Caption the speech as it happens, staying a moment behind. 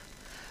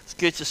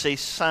Good to see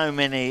so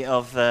many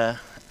of the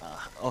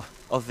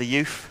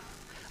youth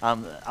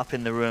up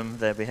in the room.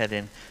 They'll be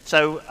heading.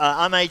 So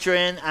I'm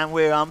Adrian, and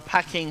we're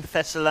unpacking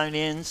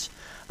Thessalonians,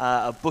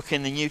 a book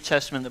in the New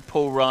Testament that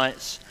Paul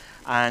writes,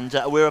 and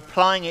we're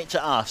applying it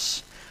to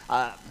us.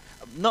 All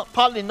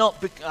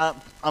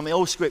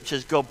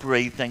Scriptures God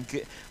breathed, and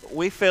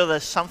we feel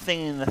there's something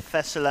in the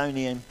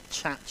Thessalonian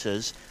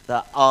chapters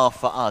that are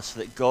for us,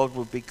 that God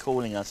would be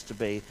calling us to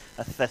be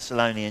a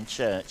Thessalonian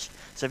church.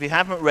 So if you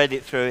haven't read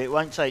it through, it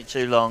won't take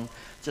too long.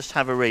 Just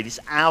have a read. It's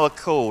our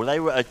call.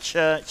 They were a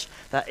church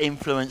that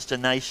influenced a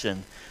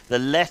nation. The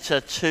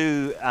letter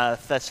to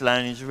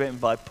Thessalonians was written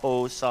by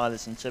Paul,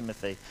 Silas, and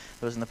Timothy.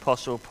 There was an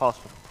apostle,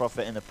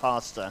 prophet, and a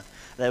pastor.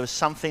 There was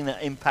something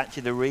that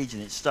impacted the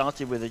region. It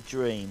started with a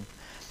dream.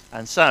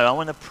 And so I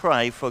want to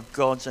pray for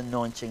God's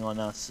anointing on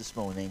us this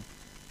morning.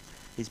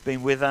 He's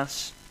been with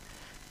us.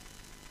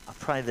 I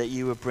pray that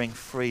you will bring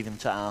freedom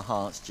to our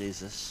hearts,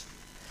 Jesus.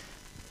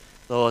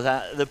 Lord,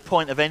 the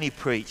point of any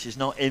preach is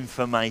not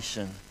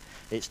information,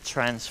 it's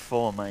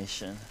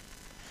transformation.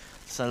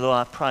 So,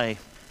 Lord, I pray.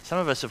 Some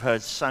of us have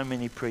heard so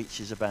many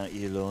preaches about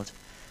you, Lord,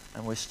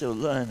 and we're still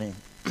learning.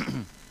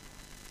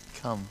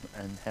 Come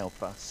and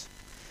help us.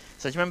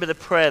 So do you remember the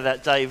prayer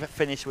that Dave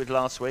finished with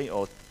last week,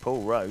 or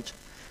Paul wrote?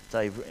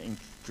 Dave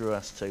drew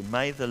us to.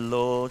 May the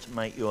Lord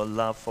make your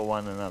love for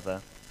one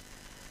another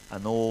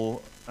and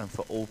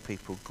for all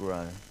people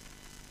grow.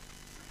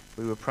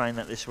 We were praying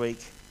that this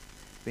week.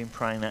 Been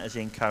praying that as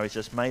he encouraged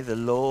us. May the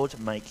Lord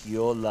make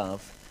your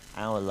love,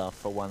 our love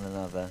for one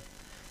another,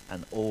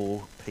 and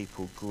all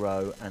people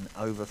grow and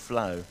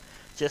overflow,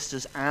 just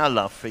as our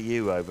love for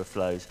you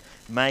overflows.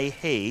 May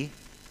he,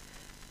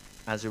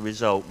 as a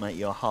result, make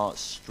your heart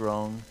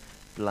strong,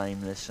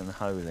 blameless, and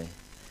holy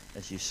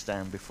as you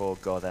stand before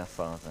God our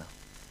Father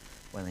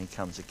when he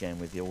comes again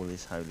with all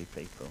his holy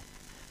people.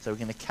 So we're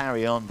going to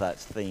carry on that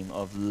theme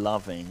of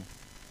loving.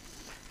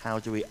 How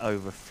do we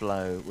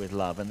overflow with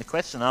love? And the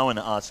question I want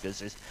to ask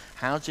us is,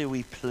 how do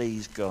we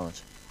please God?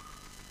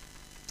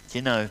 Do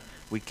you know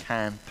we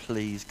can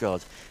please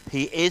God?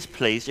 He is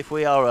pleased. If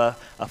we are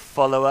a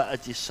follower, a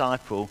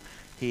disciple,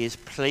 he is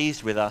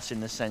pleased with us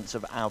in the sense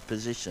of our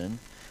position.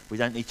 We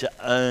don't need to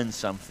earn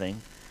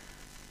something.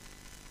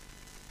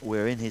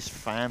 We're in his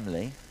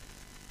family,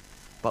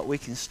 but we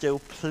can still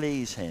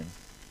please him.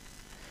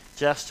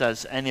 Just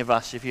as any of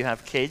us, if you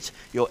have kids,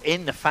 you're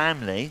in the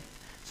family,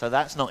 so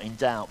that's not in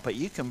doubt, but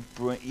you can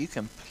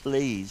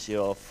please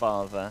your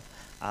father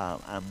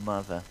and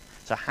mother.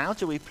 So how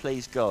do we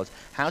please God?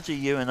 How do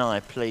you and I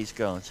please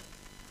God?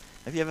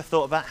 Have you ever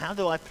thought about, how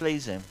do I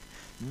please him?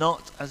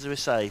 Not, as we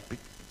say,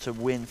 to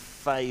win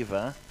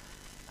favour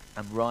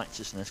and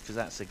righteousness, because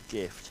that's a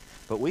gift,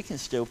 but we can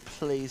still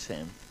please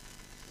him.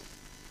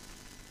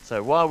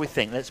 So while we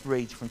think, let's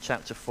read from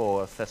chapter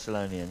 4 of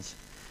Thessalonians.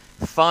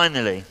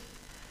 Finally,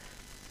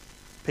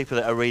 people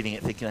that are reading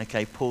it thinking,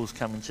 okay, Paul's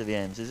coming to the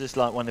end. Is this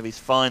like one of his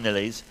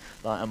finalies,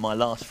 like on my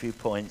last few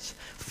points?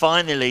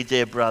 Finally,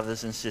 dear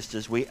brothers and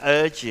sisters, we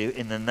urge you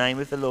in the name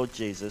of the Lord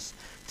Jesus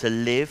to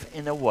live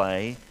in a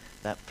way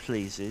that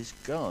pleases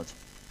God,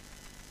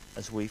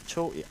 as we've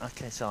taught you.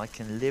 Okay, so I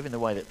can live in a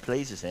way that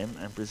pleases him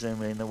and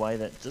presumably in a way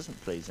that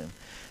doesn't please him.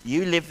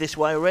 You live this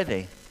way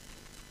already.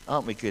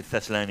 Aren't we good,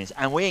 Thessalonians?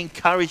 And we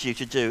encourage you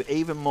to do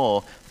even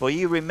more, for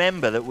you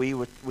remember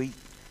that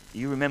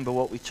you remember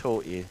what we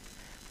taught you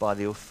by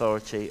the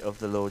authority of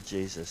the Lord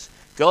Jesus.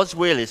 God's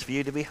will is for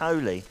you to be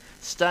holy.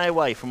 Stay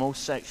away from all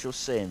sexual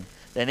sin.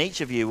 Then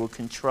each of you will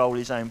control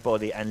his own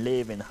body and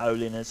live in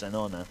holiness and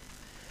honour,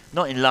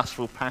 not in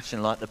lustful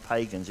passion like the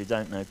pagans who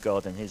don't know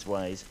God and his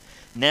ways.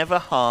 Never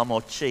harm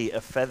or cheat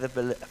a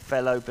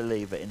fellow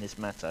believer in this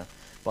matter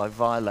by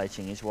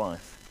violating his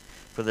wife.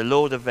 For the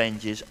Lord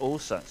avenges all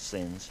such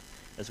sins,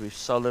 as we've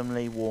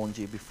solemnly warned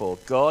you before.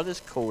 God has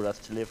called us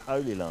to live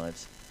holy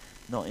lives,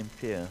 not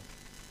impure.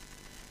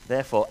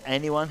 Therefore,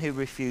 anyone who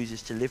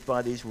refuses to live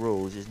by these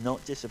rules is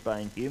not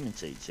disobeying human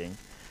teaching,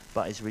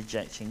 but is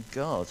rejecting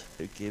God,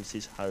 who gives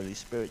his Holy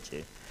Spirit to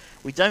you.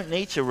 We don't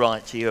need to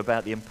write to you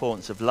about the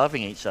importance of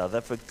loving each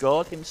other, for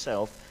God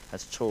himself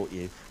has taught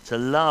you to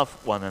love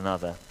one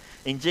another.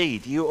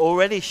 Indeed, you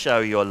already show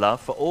your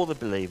love for all the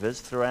believers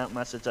throughout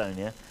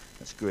Macedonia,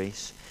 that's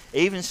Greece.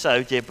 Even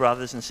so, dear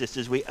brothers and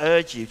sisters, we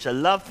urge you to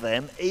love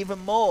them even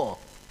more.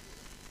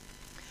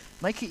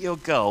 Make it your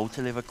goal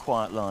to live a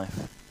quiet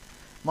life.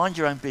 Mind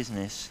your own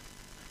business,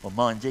 or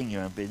minding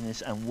your own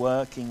business, and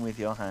working with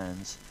your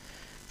hands,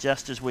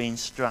 just as we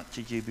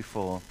instructed you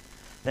before.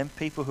 Then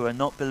people who are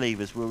not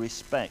believers will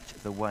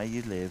respect the way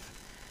you live,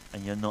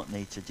 and you'll not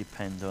need to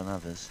depend on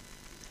others.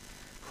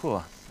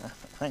 Whew,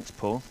 thanks,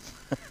 Paul.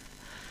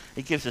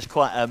 He gives us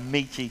quite a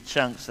meaty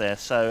chunks there,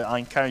 so I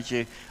encourage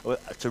you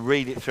to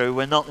read it through.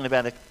 We're not going to be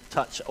able to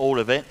touch all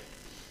of it.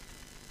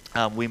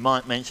 We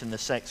might mention the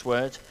sex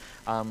word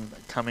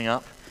coming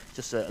up,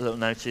 just a little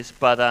notice.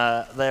 But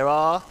there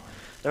are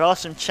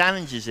some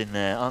challenges in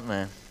there, aren't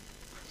there?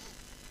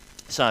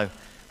 So,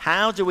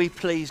 how do we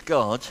please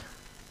God?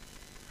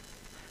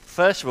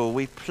 First of all,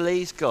 we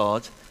please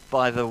God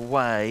by the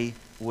way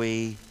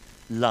we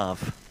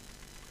love.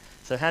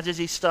 So how does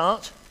he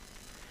start?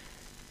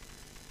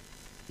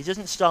 He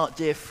doesn't start,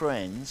 dear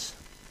friends.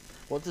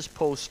 What does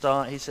Paul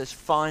start? He says,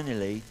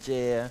 finally,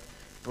 dear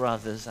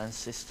brothers and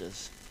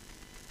sisters.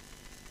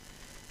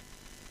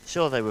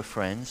 Sure, they were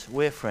friends.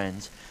 We're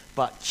friends.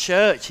 But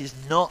church is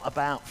not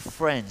about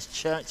friends.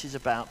 Church is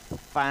about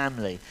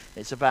family.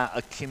 It's about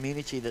a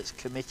community that's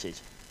committed.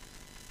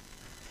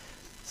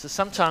 So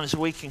sometimes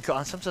we can,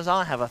 sometimes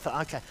I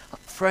thought, okay,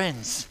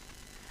 friends.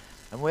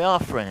 And we are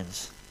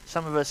friends.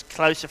 Some of us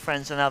closer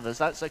friends than others.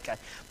 That's okay.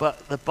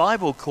 But the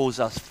Bible calls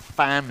us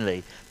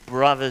family,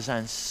 brothers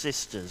and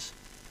sisters.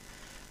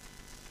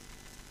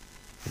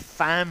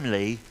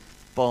 Family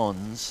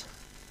bonds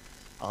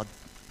are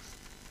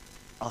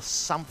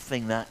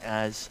something that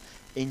is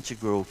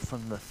integral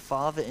from the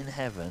Father in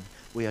heaven.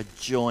 We are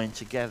joined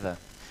together.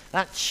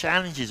 That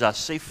challenges us.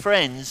 See,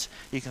 friends,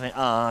 you can think,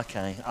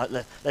 okay,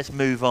 let's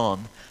move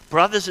on.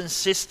 Brothers and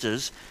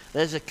sisters,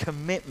 there's a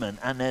commitment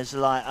and there's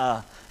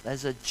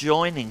a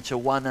joining to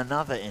one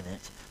another in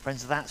it.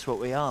 Friends, that's what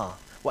we are.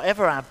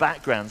 Whatever our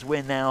backgrounds,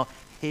 we're now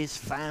his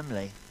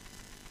family.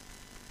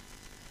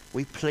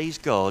 We please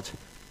God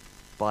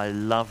by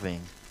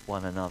loving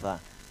one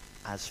another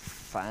as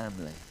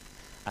family,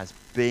 as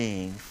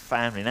being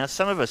family. Now,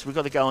 some of us, we've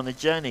got to go on the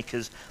journey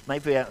because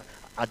maybe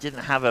I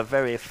didn't have a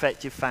very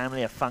effective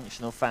family, a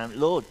functional family.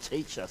 Lord,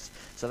 teach us.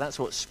 So that's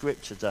what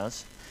Scripture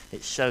does.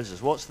 It shows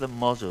us. What's the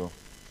model?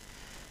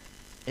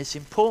 It's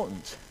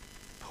important.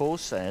 Paul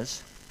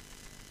says,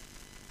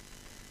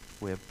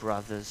 we're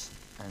brothers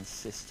and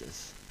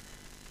sisters.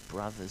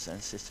 Brothers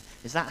and sisters.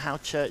 Is that how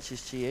church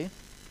is to you?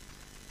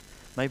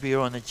 Maybe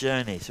you're on a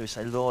journey, so we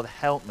say, Lord,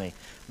 help me.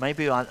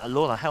 Maybe,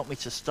 Lord, help me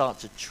to start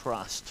to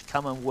trust.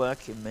 Come and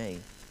work in me.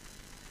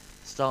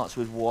 Starts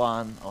with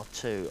 1 or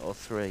 2 or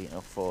 3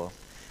 or 4.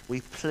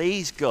 We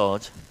please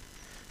God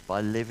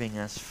by living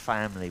as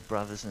family,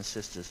 brothers and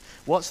sisters.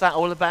 What's that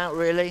all about,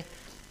 really?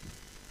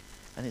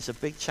 And it's a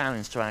big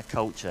challenge to our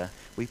culture.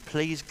 We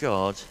please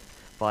God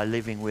by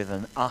living with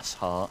an us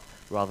heart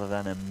rather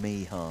than a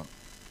me heart.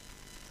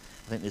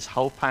 I think this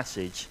whole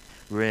passage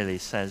really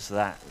says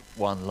that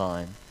one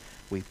line.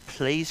 We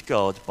please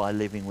God by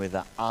living with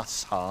an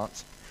us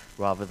heart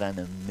rather than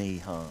a me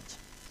heart.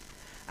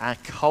 Our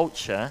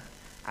culture,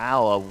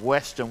 our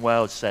Western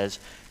world says,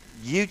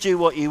 you do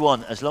what you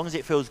want. As long as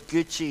it feels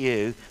good to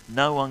you,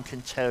 no one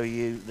can tell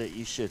you that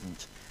you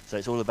shouldn't. So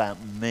it's all about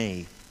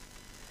me.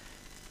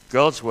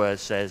 God's word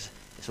says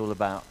it's all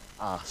about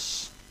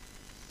us.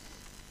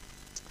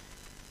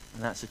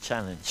 And that's a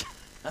challenge.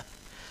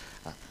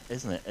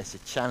 Isn't it? It's a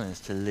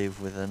challenge to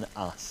live with an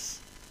us.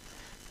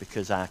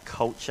 Because our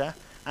culture,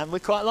 and we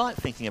quite like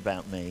thinking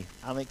about me.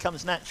 I mean, it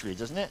comes naturally,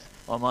 doesn't it?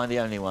 Or am I the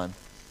only one?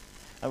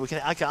 And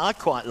I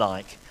quite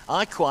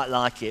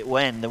like it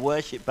when the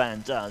worship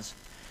band does.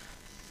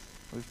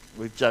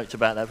 We've joked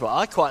about that before.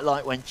 I quite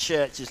like when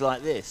church is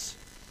like this.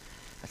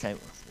 Okay,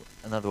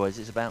 in other words,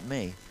 it's about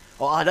me.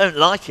 Or I don't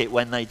like it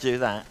when they do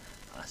that.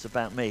 It's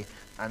about me.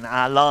 And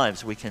our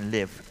lives we can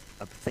live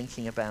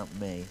thinking about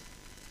me.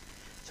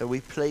 So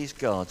we please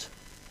God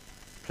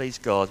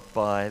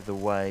by the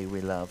way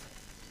we love.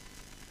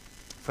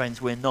 Friends,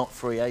 we're not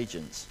free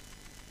agents.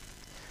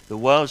 The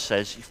world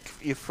says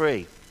you're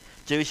free.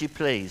 Do as you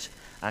please.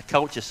 Our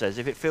culture says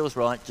if it feels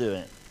right, do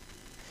it.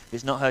 If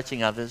it's not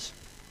hurting others.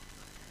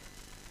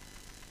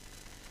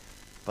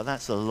 But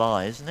that's a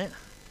lie, isn't it?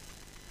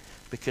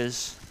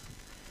 Because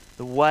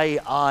the way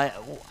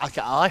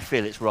I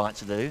feel it's right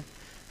to do,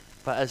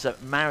 but as a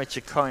married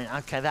to Corinne,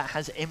 okay, that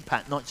has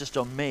impact not just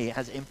on me, it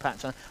has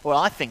impact on, well,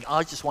 I think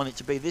I just want it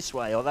to be this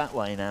way or that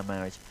way in our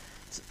marriage.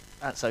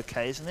 That's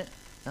okay, isn't it?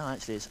 No,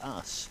 actually, it's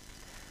us.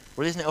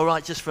 Well, isn't it all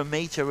right just for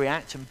me to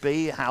react and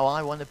be how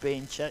I want to be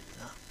in church?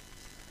 No.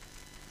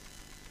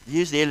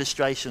 Use the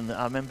illustration that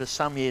I remember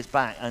some years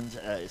back, and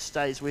it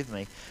stays with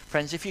me.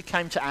 Friends, if you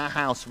came to our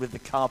house with the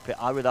carpet,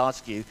 I would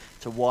ask you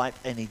to wipe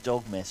any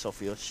dog mess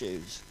off your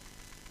shoes.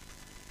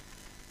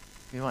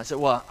 You might say,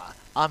 well,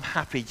 I'm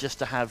happy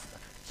just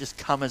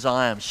come as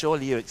I am.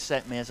 Surely you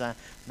accept me as I am.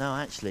 No,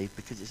 actually,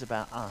 because it's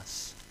about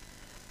us.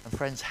 And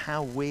friends,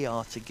 how we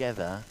are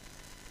together,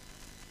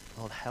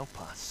 Lord,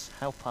 help us.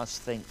 Help us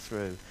think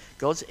through.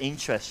 God's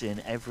interested in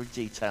every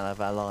detail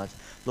of our lives.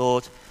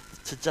 Lord,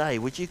 today,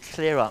 would you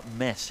clear up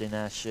mess in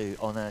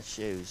on our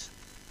shoes?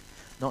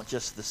 Not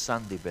just the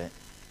Sunday bit.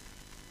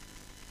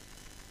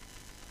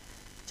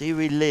 Do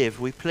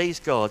we please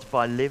God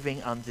by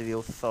living under the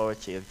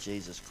authority of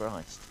Jesus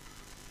Christ?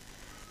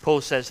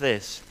 Paul says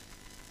this,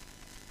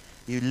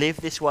 you live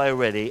this way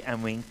already,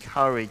 and we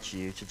encourage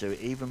you to do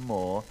it even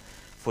more,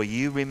 for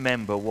you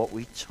remember what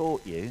we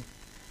taught you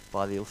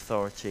by the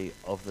authority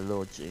of the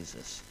Lord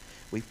Jesus.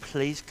 We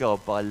please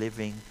God by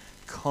living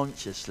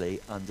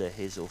consciously under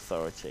his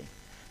authority.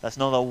 That's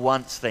not a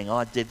once thing.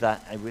 I did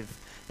that in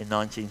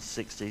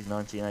 1960s,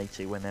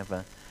 1980,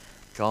 whenever.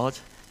 God,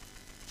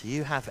 do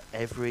you have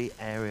every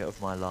area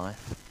of my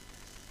life?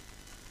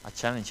 I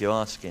challenge you,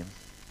 ask him.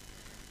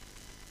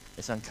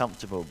 It's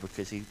uncomfortable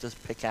because he does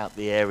pick out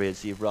the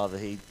areas you'd rather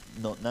he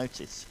not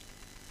notice.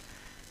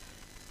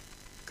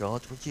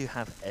 God, would you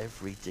have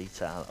every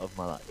detail of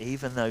my life,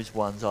 even those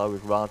ones I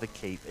would rather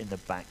keep in the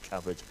back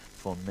cupboard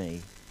for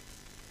me?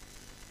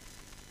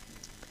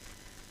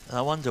 And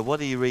I wonder, what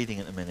are you reading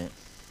at the minute?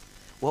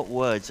 What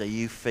words are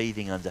you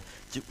feeding under?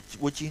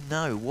 Would you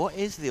know, what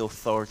is the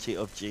authority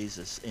of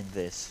Jesus in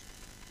this?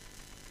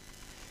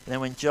 And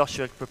then when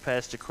Joshua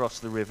prepares to cross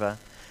the river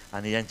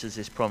and he enters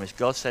this promise,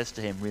 God says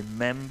to him,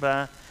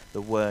 remember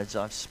the words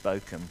I've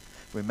spoken.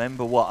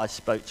 Remember what I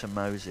spoke to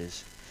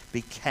Moses.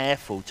 Be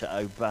careful to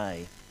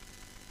obey.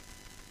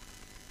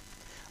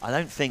 I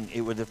don't think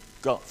it would have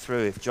got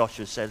through if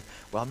Joshua said,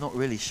 well, I'm not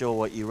really sure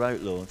what you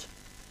wrote, Lord.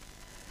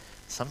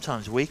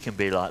 Sometimes we can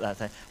be like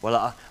that.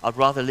 Well, I'd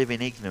rather live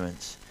in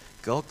ignorance.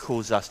 God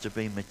calls us to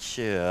be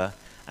mature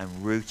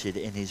and rooted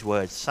in his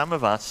words. Some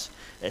of us,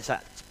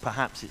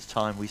 perhaps it's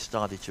time we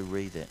started to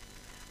read it.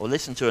 Or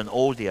listen to an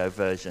audio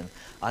version.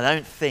 I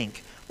don't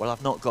think, well,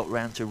 I've not got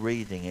round to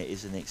reading it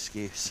is an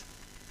excuse.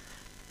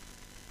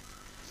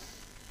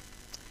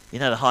 You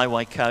know the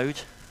highway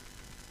code?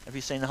 Have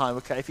you seen the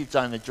highway code? If you've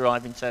done the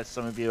driving test,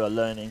 some of you are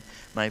learning.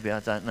 Maybe, I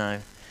don't know.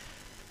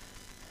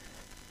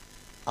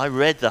 I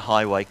read the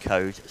highway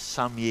code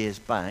some years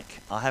back.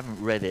 I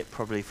haven't read it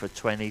probably for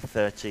 20,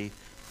 30,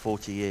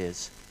 40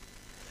 years.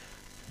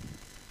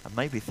 And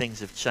maybe things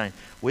have changed.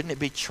 Wouldn't it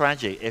be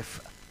tragic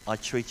if I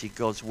treated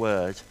God's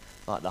word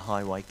like the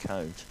highway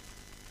code?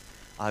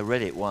 I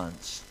read it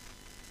once.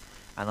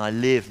 And I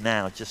live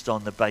now just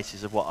on the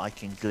basis of what I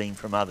can glean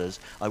from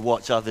others. I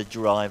watch other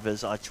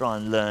drivers. I try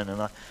and learn.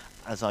 And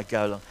as I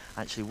go along,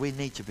 actually, we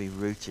need to be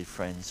rooted,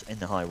 friends, in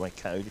the highway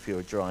code if you're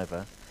a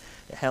driver.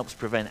 It helps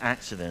prevent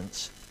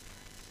accidents.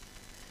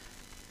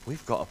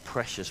 We've got a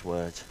precious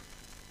word.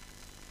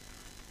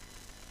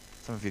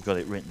 Some of you got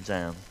it written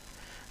down.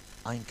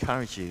 I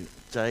encourage you,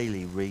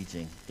 daily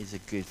reading is a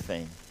good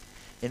thing.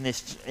 In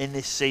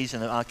this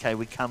season of, okay,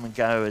 we come and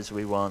go as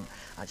we want.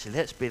 Actually,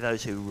 let's be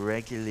those who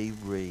regularly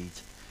read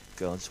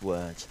God's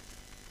word.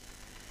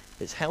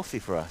 It's healthy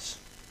for us.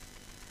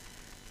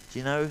 Do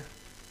you know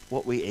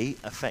what we eat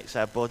affects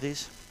our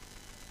bodies?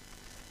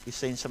 You've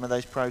seen some of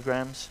those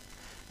programs?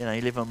 You know,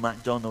 you live on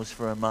McDonald's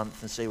for a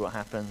month and see what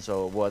happens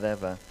or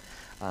whatever.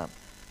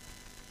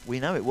 We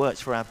know it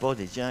works for our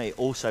bodies. You know, it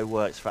also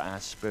works for our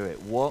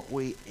spirit. What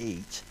we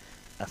eat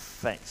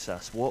affects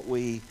us. What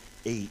we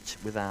eat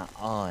with our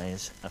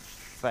eyes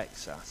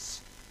affects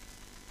us.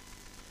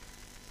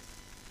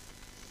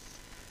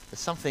 There's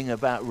something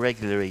about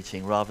regular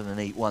eating rather than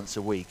eat once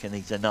a week and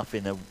eat enough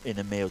in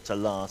a meal to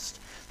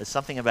last. There's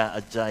something about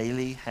a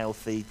daily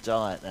healthy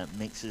diet that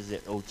mixes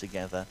it all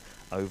together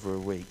over a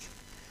week.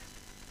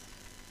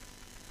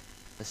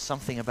 There's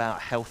something about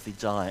healthy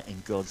diet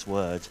in God's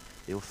word,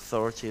 the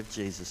authority of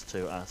Jesus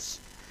to us.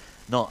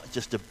 Not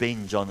just a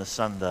binge on a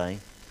Sunday,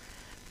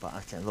 but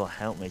okay, Lord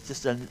help me,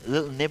 just a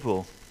little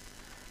nibble.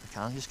 Okay,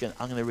 I'm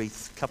going to read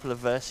a couple of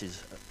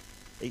verses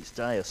each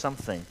day or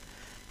something.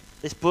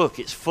 This book,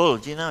 it's full,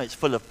 do you know, it's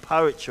full of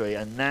poetry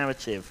and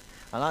narrative.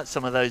 I like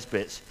some of those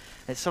bits.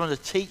 It's some of the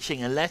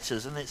teaching and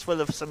letters, and it's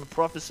full of some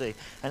prophecy,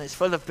 and it's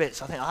full of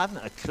bits. I think I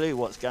haven't a clue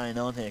what's going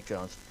on here,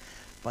 God.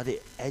 But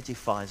it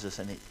edifies us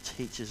and it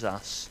teaches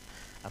us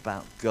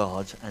about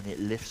God, and it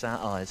lifts our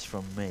eyes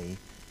from me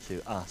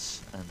to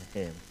us and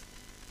him.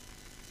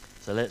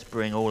 So let's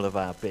bring all of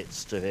our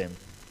bits to him.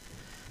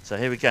 So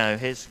here we go.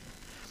 Here's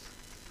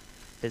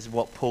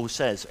what Paul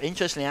says.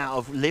 Interestingly, out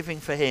of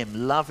living for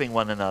him, loving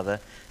one another,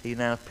 he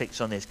now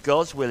picks on this.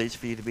 God's will is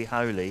for you to be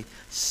holy.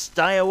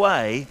 Stay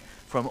away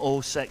from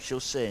all sexual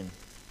sin.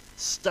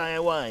 Stay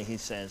away, he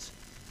says.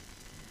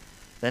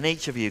 Then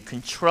each of you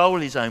control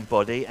his own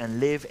body and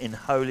live in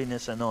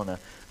holiness and honor,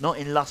 not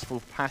in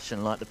lustful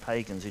passion like the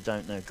pagans who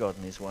don't know God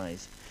and his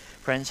ways.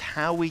 Friends,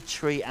 how we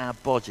treat our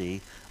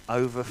body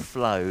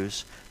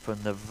overflows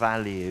from the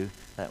value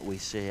that we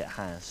see it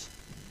has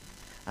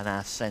and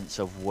our sense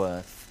of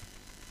worth.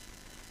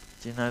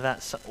 Do you know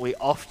that? We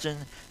often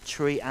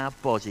treat our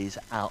bodies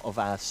out of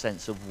our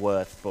sense of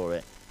worth for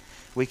it.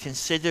 We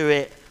consider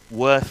it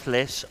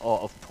worthless or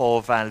of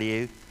poor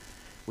value.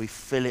 We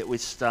fill it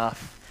with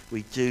stuff.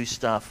 We do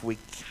stuff. We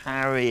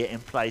carry it in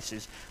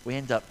places. We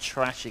end up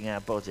trashing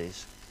our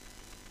bodies.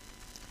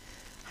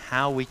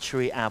 How we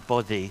treat our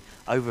body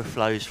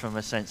overflows from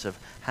a sense of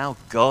how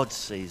God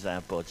sees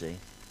our body.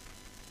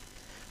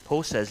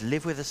 Paul says,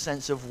 live with a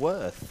sense of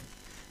worth.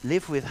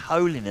 Live with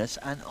holiness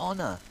and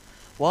honor.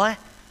 Why?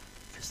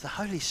 Because the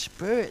Holy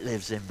Spirit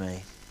lives in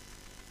me.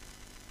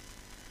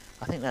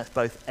 I think that's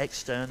both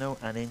external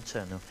and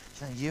internal.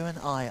 So you and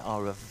I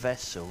are a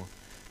vessel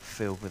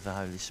filled with the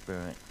Holy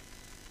Spirit.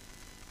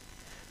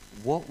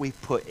 What we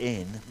put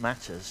in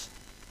matters.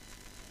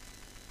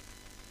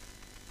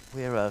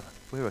 We're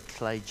a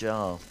clay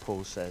jar,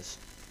 Paul says.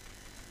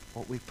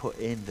 What we put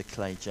in the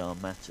clay jar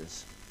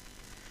matters.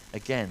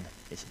 Again,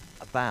 it's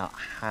about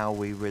how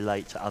we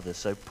relate to others.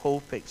 So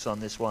Paul picks on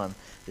this one,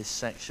 this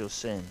sexual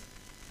sin.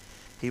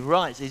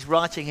 He's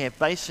writing here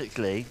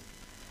basically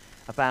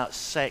about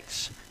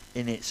sex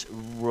in its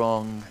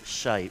wrong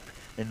shape,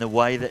 in the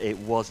way that it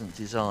wasn't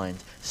designed.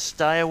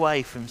 Stay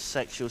away from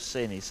sexual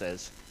sin, he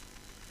says.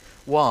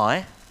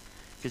 Why?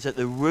 Because at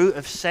the root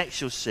of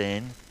sexual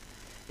sin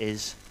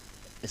is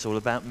it's all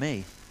about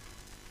me.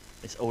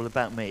 It's all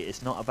about me.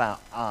 It's not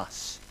about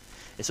us.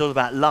 It's all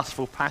about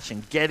lustful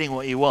passion, getting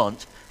what you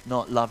want,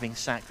 not loving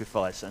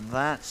sacrifice. And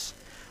that's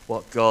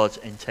what God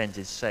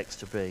intended sex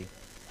to be.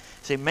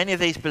 See, many of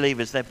these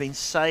believers, they've been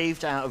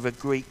saved out of a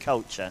Greek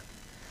culture.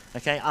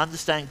 Okay,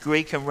 understand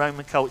Greek and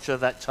Roman culture of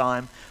that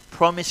time.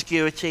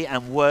 Promiscuity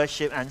and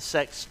worship and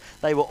sex,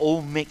 they were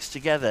all mixed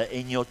together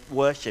in your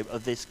worship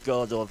of this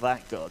God or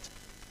that God.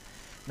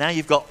 Now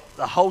you've got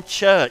the whole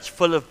church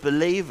full of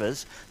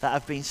believers that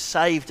have been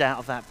saved out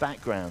of that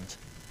background.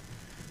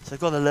 So they've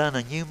got to learn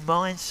a new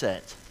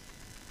mindset.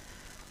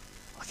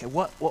 Okay,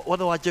 what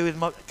do I do with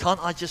my...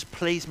 Can't I just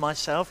please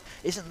myself?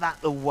 Isn't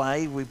that the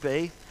way we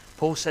be?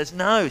 Paul says,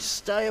 no,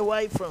 stay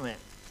away from it.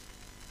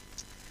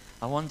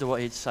 I wonder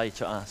what he'd say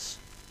to us.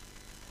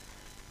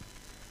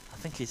 I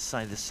think he'd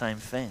say the same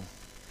thing.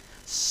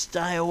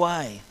 Stay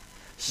away.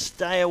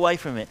 Stay away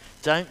from it.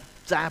 Don't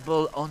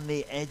dabble on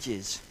the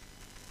edges.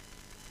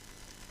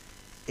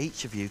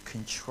 Each of you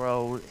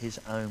control his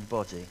own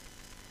body.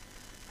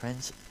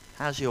 Friends,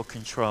 how's your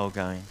control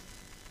going?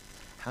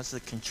 How's the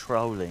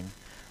controlling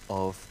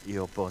of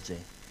your body?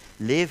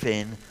 Live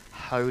in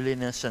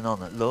holiness and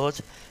honor. Lord,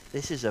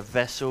 this is a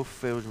vessel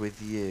filled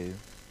with you.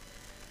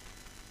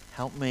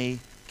 Help me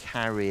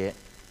carry it,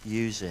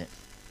 use it.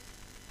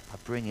 I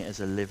bring it as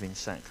a living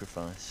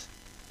sacrifice.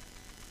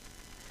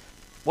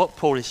 What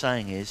Paul is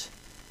saying is,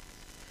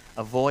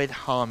 avoid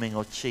harming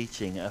or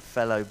cheating a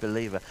fellow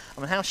believer. I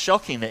mean, how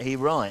shocking that he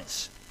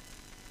writes.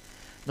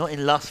 Not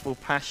in lustful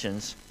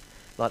passions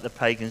like the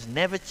pagans.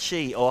 Never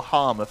cheat or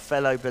harm a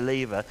fellow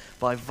believer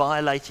by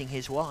violating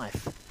his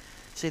wife.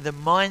 See, the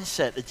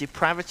mindset, the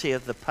depravity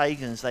of the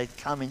pagans, they'd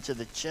come into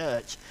the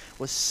church,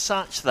 was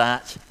such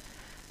that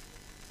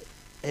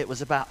it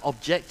was about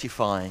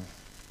objectifying.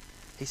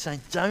 He's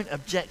saying, don't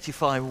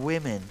objectify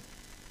women,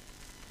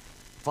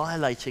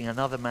 violating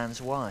another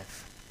man's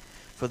wife.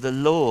 For the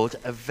Lord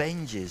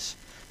avenges.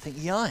 Think,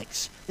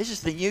 yikes, this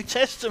is the New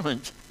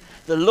Testament.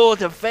 The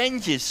Lord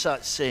avenges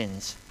such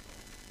sins.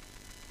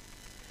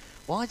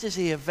 Why does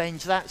he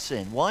avenge that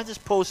sin? Why does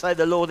Paul say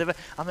the Lord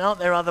avenges? I mean, aren't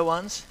there other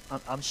ones?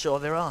 I'm sure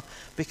there are.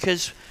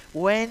 Because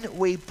when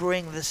we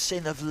bring the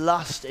sin of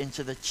lust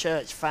into the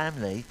church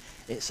family,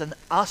 it's an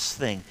us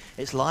thing.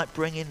 It's like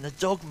bringing the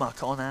dog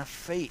muck on our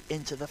feet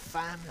into the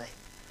family.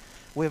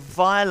 We're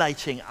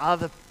violating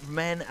other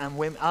men and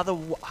women, other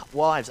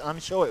wives. I'm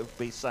sure it would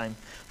be the same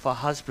for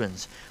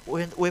husbands.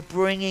 We're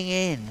bringing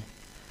in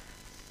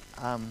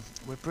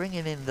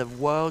the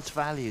world's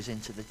values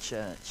into the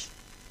church.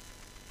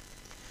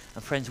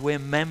 And friends, we're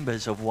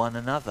members of one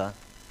another.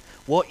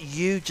 What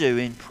you do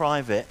in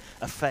private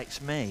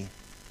affects me.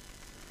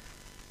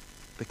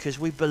 Because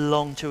we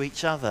belong to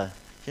each other.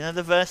 Do you know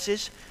the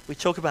verses? We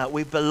talk about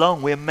we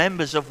belong, we're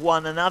members of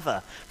one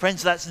another.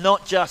 Friends, that's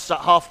not just at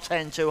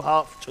 10:30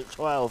 to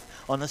 12:30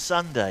 on a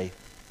Sunday.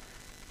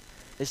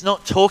 It's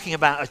not talking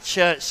about a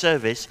church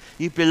service.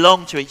 You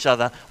belong to each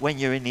other when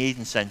you're in the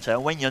Eden Centre.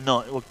 And when you're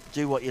not, well,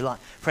 do what you like.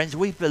 Friends,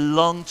 we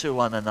belong to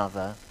one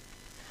another.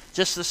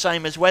 Just the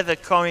same as whether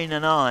Corinne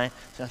and I,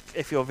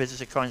 if you're a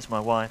visitor, Corinne's my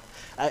wife,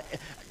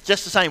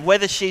 just the same,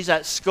 whether she's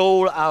at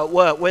school or at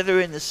work, whether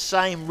we're in the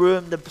same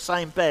room, the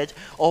same bed,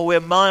 or we're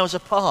miles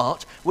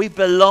apart, we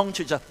belong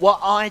to each other. What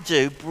I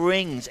do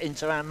brings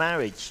into our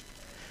marriage.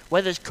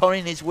 Whether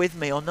Corinne is with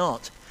me or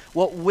not,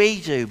 what we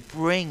do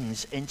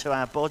brings into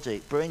our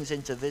body, brings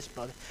into this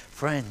body.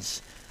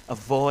 Friends,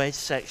 avoid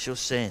sexual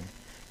sin.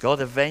 God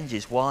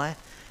avenges. Why?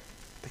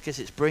 Because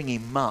it's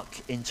bringing muck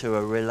into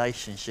a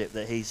relationship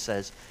that he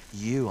says,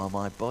 you are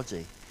my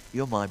body.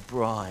 You're my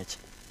bride.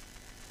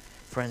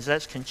 Friends,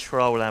 let's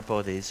control our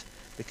bodies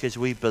because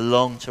we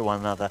belong to one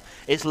another.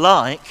 It's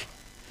like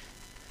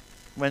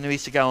when we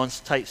used to go on,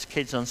 take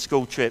kids on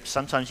school trips,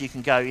 sometimes you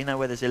can go, you know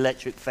where there's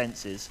electric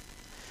fences,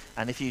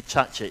 and if you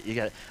touch it, you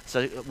get...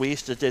 So we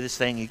used to do this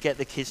thing, you get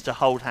the kids to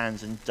hold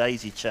hands and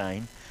daisy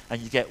chain,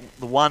 and you get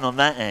the one on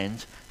that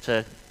end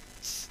to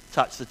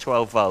touch the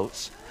 12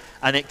 volts,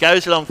 and it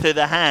goes along through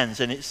the hands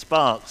and it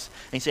sparks.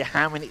 And you say,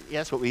 how many...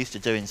 That's what we used to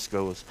do in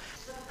schools.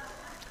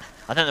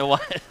 I don't know why...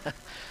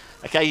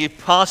 Okay, you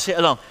pass it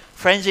along.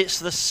 Friends, it's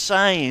the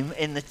same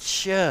in the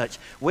church.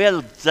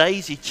 We're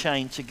daisy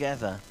chained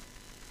together.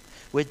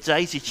 We're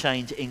daisy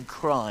chained in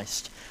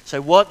Christ.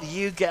 So what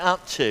you get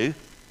up to,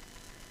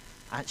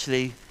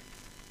 actually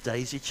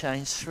daisy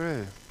chains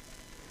through.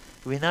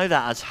 We know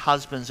that as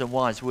husbands and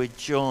wives, we're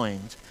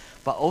joined.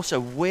 But also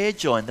we're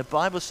joined. The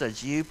Bible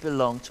says you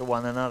belong to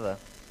one another.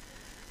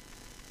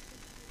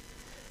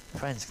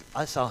 Friends,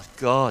 let's ask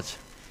God,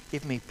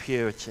 give me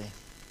purity.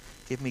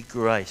 Give me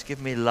grace,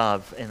 give me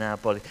love in our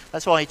body.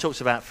 That's why he talks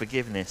about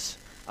forgiveness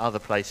other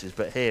places,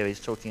 but here he's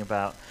talking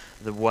about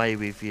the way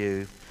we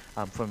view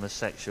from the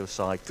sexual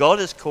side. God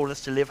has called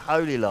us to live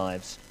holy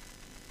lives,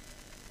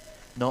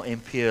 not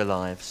impure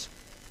lives.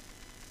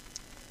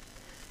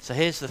 So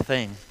here's the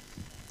thing,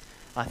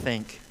 I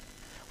think.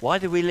 Why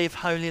do we live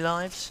holy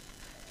lives?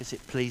 Because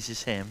it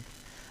pleases him,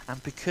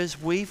 and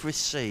because we've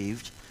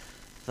received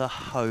the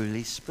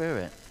Holy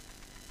Spirit.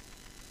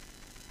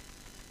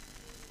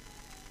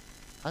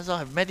 As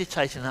I've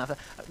meditated on that,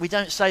 we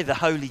don't say the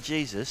Holy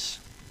Jesus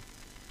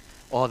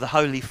or the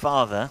Holy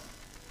Father.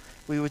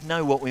 We would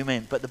know what we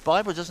meant. But the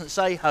Bible doesn't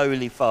say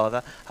Holy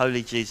Father,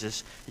 Holy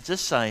Jesus. It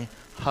does say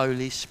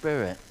Holy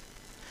Spirit.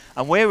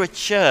 And we're a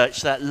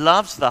church that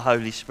loves the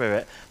Holy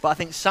Spirit. But I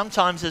think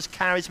sometimes as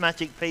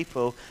charismatic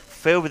people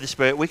filled with the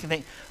Spirit,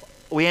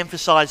 we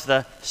emphasize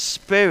the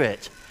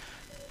Spirit.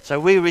 So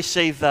we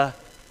receive the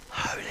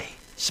Holy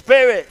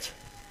Spirit.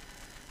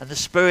 And the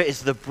Spirit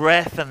is the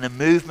breath and the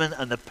movement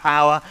and the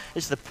power.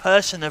 It's the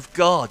person of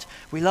God.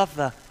 We love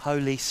the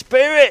Holy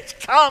Spirit.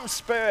 Come,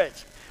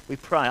 Spirit. We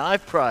pray. I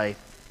pray.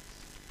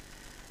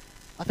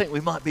 I think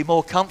we might be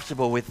more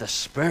comfortable with the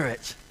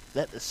Spirit.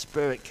 Let the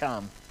Spirit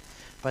come.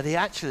 But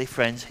actually,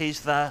 friends,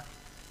 he's the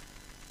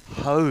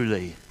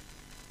Holy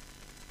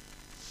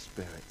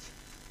Spirit.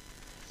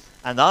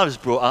 And I was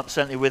brought up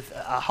certainly with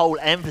a whole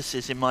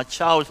emphasis in my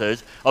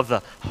childhood of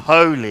the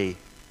Holy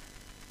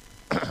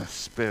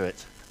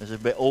Spirit. It's a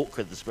bit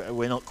awkward, the Spirit.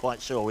 We're not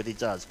quite sure what he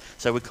does.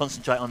 So we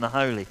concentrate on the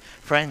Holy.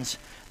 Friends,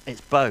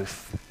 it's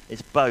both.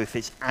 It's both.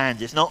 It's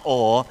and. It's not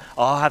or.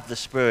 I'll have the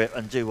Spirit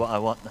and do what I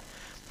want.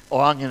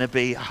 Or I'm going to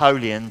be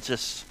holy and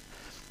just...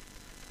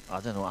 I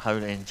don't know what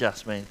holy and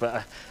just means.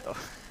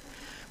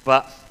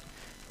 But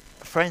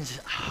friends,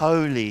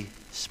 Holy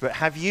Spirit.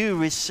 Have you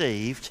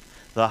received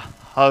the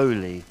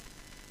Holy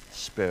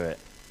Spirit?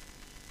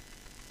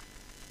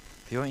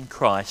 If you're in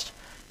Christ,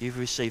 you've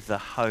received the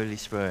Holy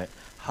Spirit.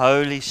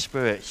 Holy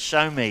Spirit,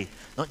 show me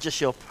not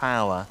just your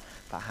power,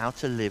 but how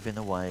to live in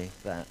a way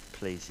that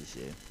pleases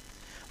you.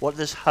 What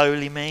does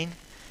holy mean?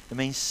 It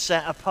means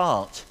set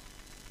apart.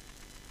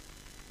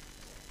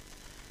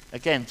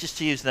 Again, just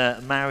to use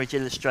the marriage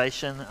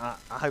illustration, I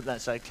hope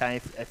that's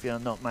okay if you're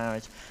not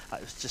married.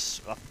 It's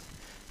just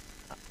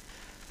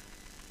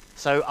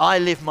so I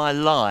live my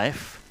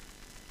life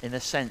in a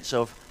sense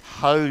of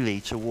holy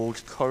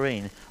towards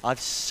Corinne. I've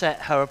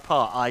set her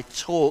apart. I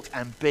talk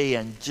and be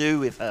and do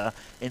with her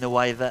in a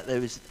way that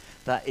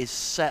is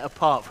set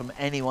apart from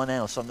anyone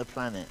else on the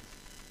planet.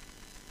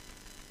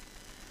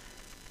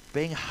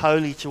 Being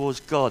holy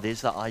towards God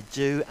is that I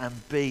do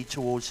and be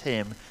towards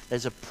him.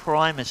 There's a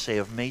primacy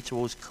of me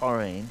towards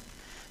Corinne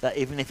that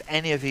even if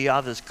any of the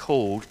others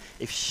called,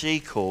 if she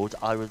called,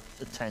 I would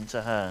attend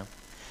to her.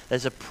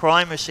 There's a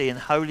primacy in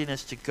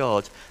holiness to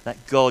God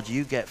that God,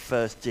 you get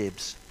first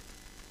dibs.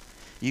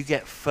 You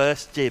get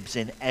first dibs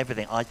in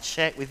everything. I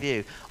check with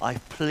you. I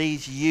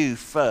please you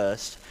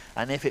first.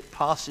 And if it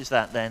passes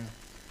that, then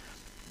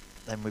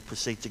we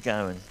proceed to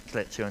go and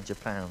collect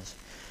 £200.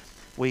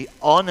 We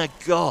honour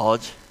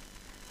God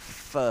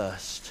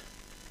first.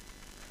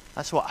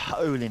 That's what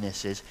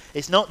holiness is.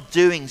 It's not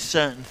doing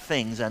certain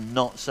things and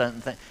not certain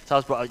things. So I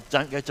was brought up,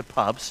 don't go to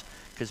pubs,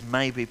 because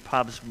maybe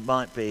pubs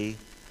might be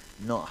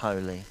not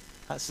holy.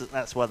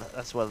 That's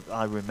what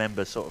I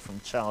remember sort of from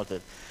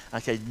childhood.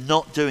 Okay,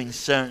 not doing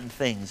certain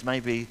things.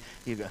 Maybe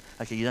you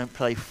don't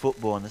play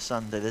football on a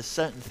Sunday. There's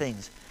certain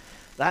things.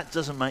 That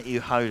doesn't make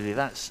you holy.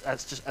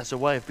 That's a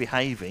way of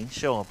behaving,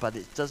 sure, but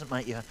it doesn't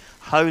make you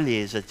holy.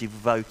 Is a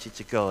devoted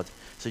to God.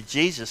 So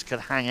Jesus could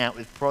hang out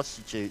with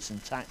prostitutes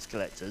and tax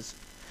collectors,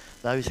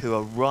 those who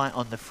are right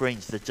on the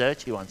fringe, the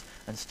dirty ones,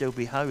 and still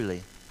be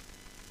holy.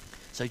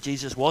 So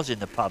Jesus was in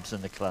the pubs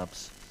and the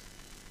clubs.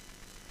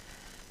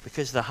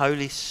 Because the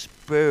Holy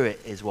Spirit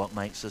is what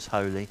makes us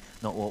holy,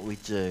 not what we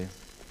do.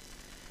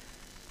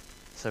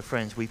 So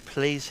friends, we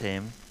please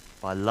him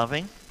by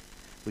loving.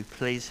 We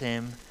please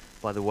him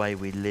by the way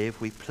we live.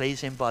 We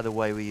please him by the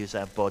way we use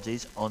our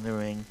bodies,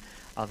 honouring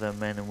other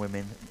men and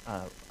women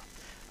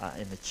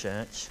in the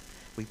church.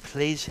 We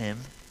please him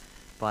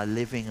by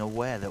living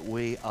aware that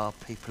we are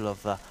people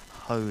of the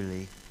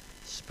Holy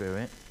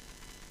Spirit.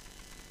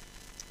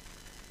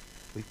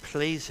 We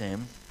please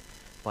him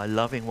by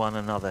loving one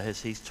another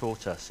as he's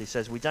taught us. He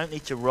says, we don't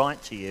need to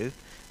write to you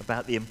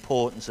about the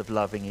importance of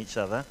loving each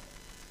other.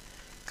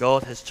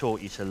 God has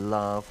taught you to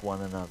love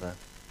one another.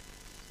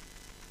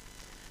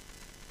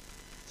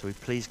 So we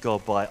please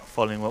God by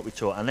following what we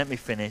taught. And let me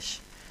finish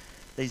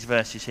these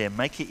verses here.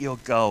 Make it your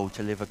goal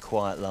to live a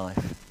quiet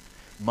life.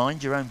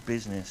 Mind your own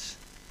business.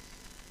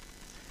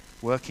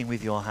 Working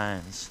with your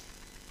hands.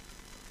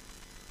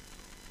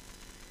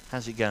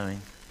 How's it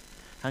going?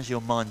 How's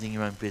your minding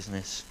your own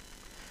business?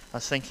 I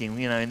was thinking,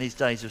 in these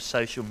days of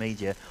social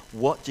media,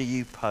 what do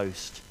you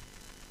post?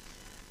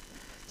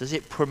 Does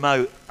it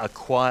promote a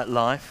quiet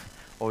life,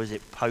 or is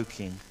it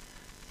poking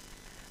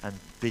and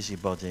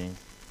busybodying?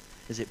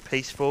 Is it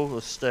peaceful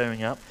or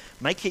stirring up?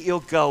 Make it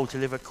your goal to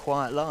live a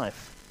quiet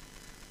life.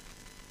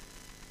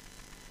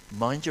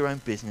 Mind your own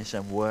business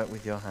and work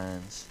with your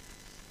hands.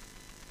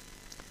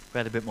 If we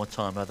had a bit more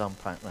time, I'd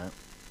unpack that.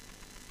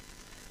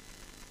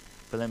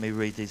 But let me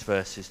read these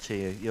verses to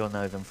you. You'll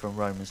know them from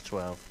Romans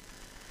 12.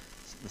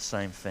 It's the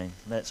same thing.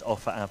 Let's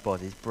offer our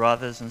bodies.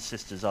 Brothers and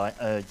sisters, I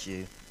urge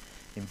you,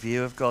 in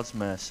view of God's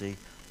mercy,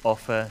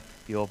 offer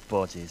your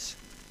bodies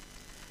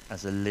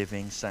as a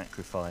living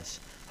sacrifice,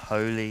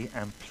 holy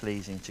and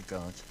pleasing to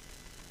God.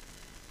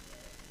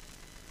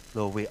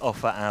 Lord, we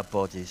offer our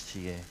bodies to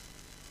you.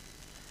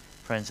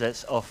 Friends,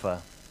 let's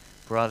offer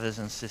Brothers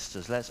and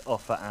sisters, let's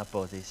offer our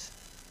bodies.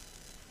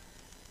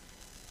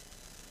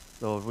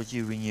 Lord, would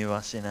you renew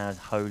us in our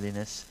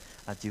holiness,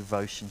 our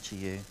devotion to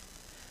you?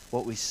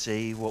 What we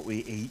see, what we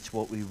eat,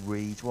 what we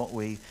read, what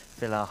we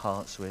fill our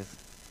hearts with.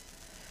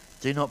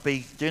 Do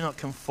not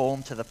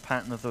conform to the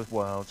pattern of the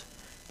world.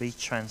 Be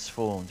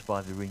transformed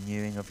by the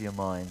renewing of your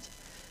mind.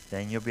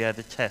 Then you'll be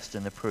able to test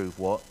and approve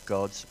what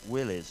God's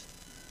will is.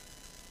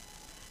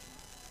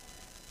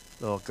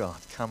 Lord God,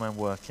 come and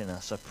work in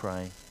us, I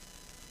pray.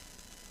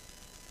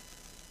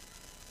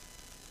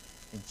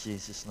 In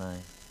Jesus'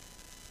 name.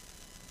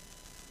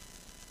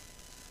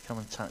 Come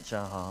and touch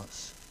our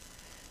hearts.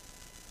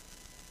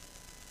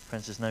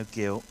 Friends, there's no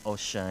guilt or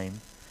shame.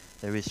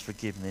 There is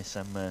forgiveness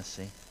and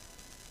mercy.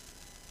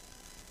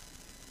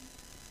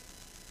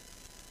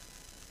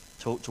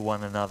 Talk to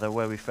one another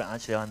where we feel,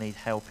 actually, I need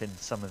help in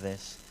some of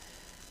this.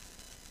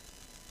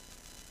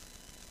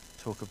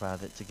 Talk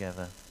about it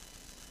together.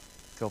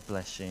 God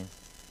bless you.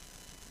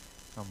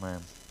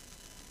 Amen.